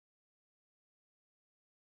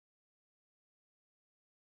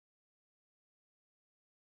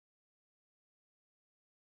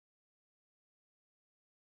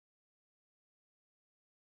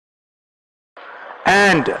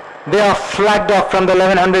and they are flagged off from the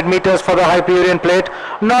 1100 meters for the Hyperion plate.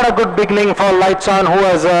 Not a good beginning for Lights On, who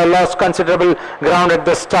has lost considerable ground at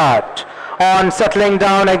the start. On settling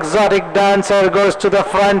down, Exotic Dancer goes to the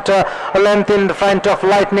front, length in front of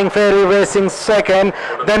Lightning Fairy racing second.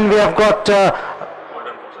 Then we have got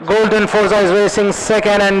Golden Forza is racing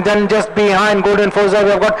second, and then just behind Golden Forza we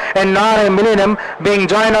have got NRA Millennium being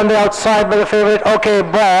joined on the outside by the favorite OK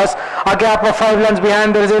Boss. A gap of 5 lengths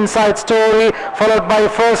behind there is Inside Story, followed by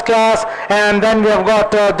First Class, and then we have got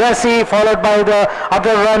Desi, followed by the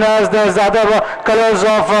other runners. There's the other colors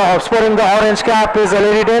of sporting the orange cap is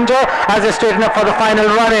Lady Danger as they straighten up for the final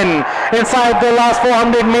run-in. Inside the last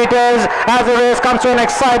 400 meters as the race comes to an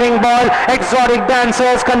exciting ball, Exotic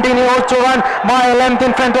Dancers continue to run by a length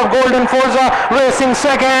in front of Golden Forza racing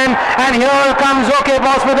second, and here comes OK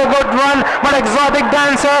Boss with a good run, but Exotic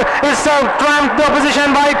Dancer is tramped the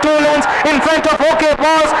position by 2 lengths in front of OK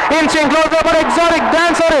Boss, inching closer, but Exotic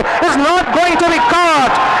Dancer is not going to be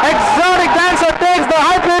caught. Exotic Dancer takes the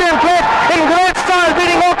Hyperion plate in great style,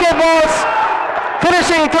 beating OK Boss.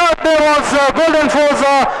 Finishing third there was Golden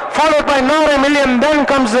Forza, followed by Nora Million, then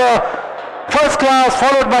comes First Class,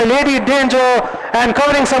 followed by Lady Danger, and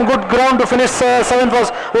covering some good ground to finish 7th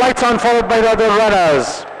was Lights On, followed by the other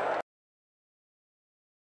runners.